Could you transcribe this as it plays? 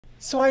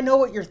So I know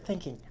what you're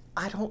thinking.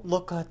 I don't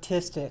look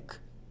autistic.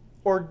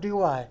 Or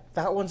do I?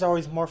 That one's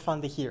always more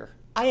fun to hear.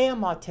 I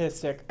am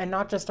autistic, and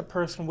not just a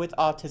person with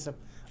autism.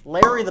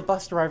 Larry the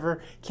bus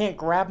driver can't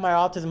grab my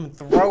autism and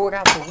throw it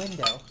out the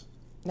window.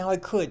 Now I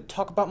could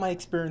talk about my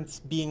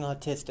experience being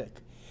autistic.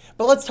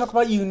 But let's talk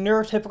about you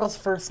neurotypicals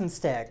first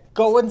instead.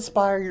 Go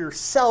inspire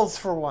yourselves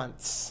for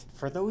once.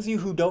 For those of you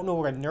who don't know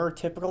what a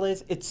neurotypical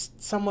is, it's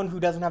someone who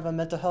doesn't have a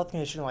mental health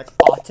condition like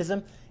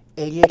autism,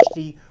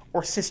 ADHD,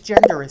 or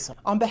cisgenderism.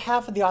 On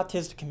behalf of the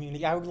autistic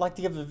community, I would like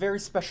to give a very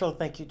special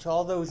thank you to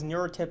all those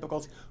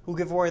neurotypicals who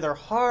give away their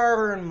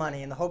hard-earned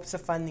money in the hopes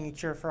of finding a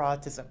cure for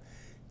autism.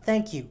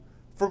 Thank you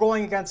for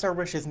going against our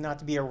wishes not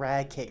to be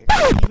eradicated.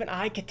 Even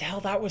I could tell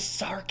that was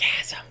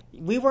sarcasm.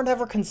 We were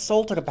never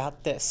consulted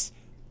about this,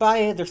 but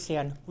I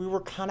understand. We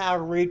were kind of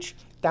out of reach,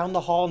 down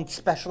the hall in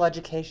special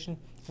education,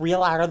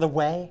 real out of the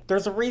way.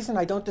 There's a reason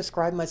I don't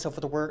describe myself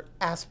with the word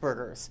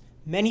Asperger's.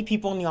 Many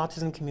people in the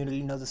autism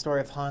community know the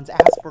story of Hans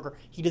Asperger.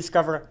 He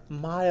discovered a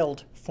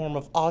mild form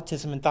of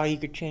autism and thought he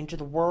could change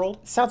the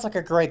world. Sounds like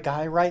a great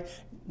guy, right?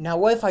 Now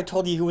what if I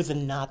told you he was a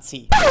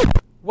Nazi?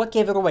 What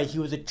gave it away? He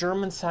was a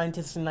German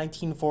scientist in the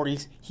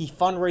 1940s. He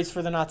fundraised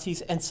for the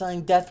Nazis and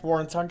signed death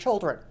warrants on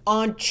children.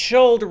 On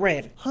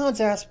children! Hans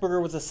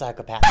Asperger was a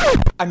psychopath.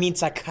 I mean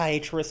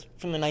psychiatrist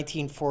from the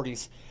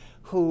 1940s.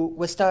 Who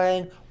was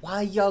studying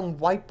why young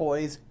white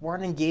boys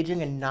weren't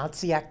engaging in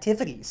Nazi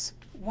activities.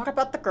 What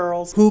about the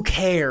girls? Who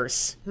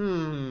cares?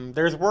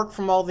 There's work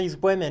from all these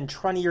women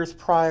 20 years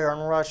prior in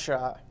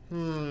Russia.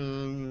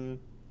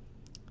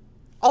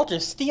 I'll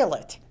just steal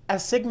it.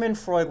 As Sigmund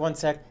Freud once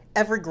said,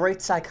 every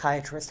great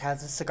psychiatrist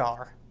has a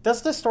cigar.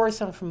 Does this story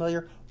sound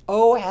familiar?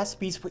 Oh,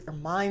 Aspies, with your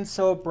mind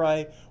so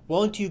bright,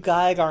 won't you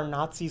gag our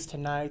Nazis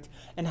tonight?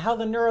 And how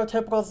the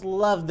neurotypicals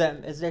love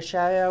them as they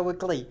shout out with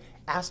glee.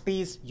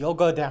 Aspies, you'll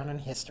go down in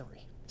history.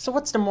 So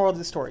what's the moral of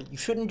the story? You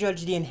shouldn't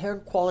judge the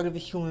inherent quality of a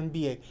human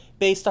being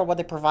based on what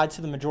they provide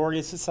to the majority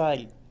of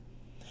society.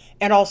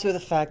 And also the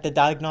fact that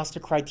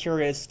diagnostic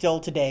criteria is still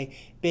today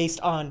based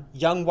on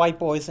young white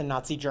boys in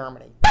Nazi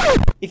Germany.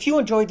 If you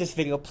enjoyed this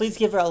video, please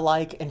give it a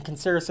like and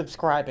consider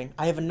subscribing.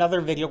 I have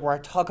another video where I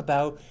talk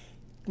about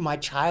my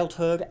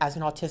childhood as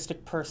an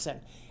autistic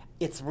person.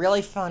 It's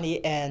really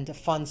funny and a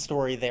fun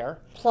story there.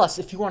 Plus,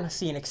 if you want to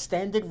see an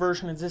extended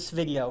version of this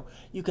video,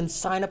 you can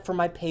sign up for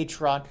my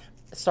Patreon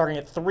starting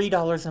at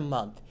 $3 a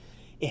month.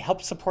 It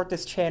helps support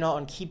this channel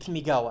and keeps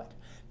me going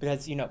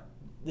because, you know,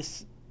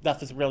 this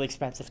stuff is really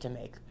expensive to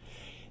make.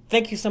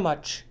 Thank you so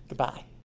much. Goodbye.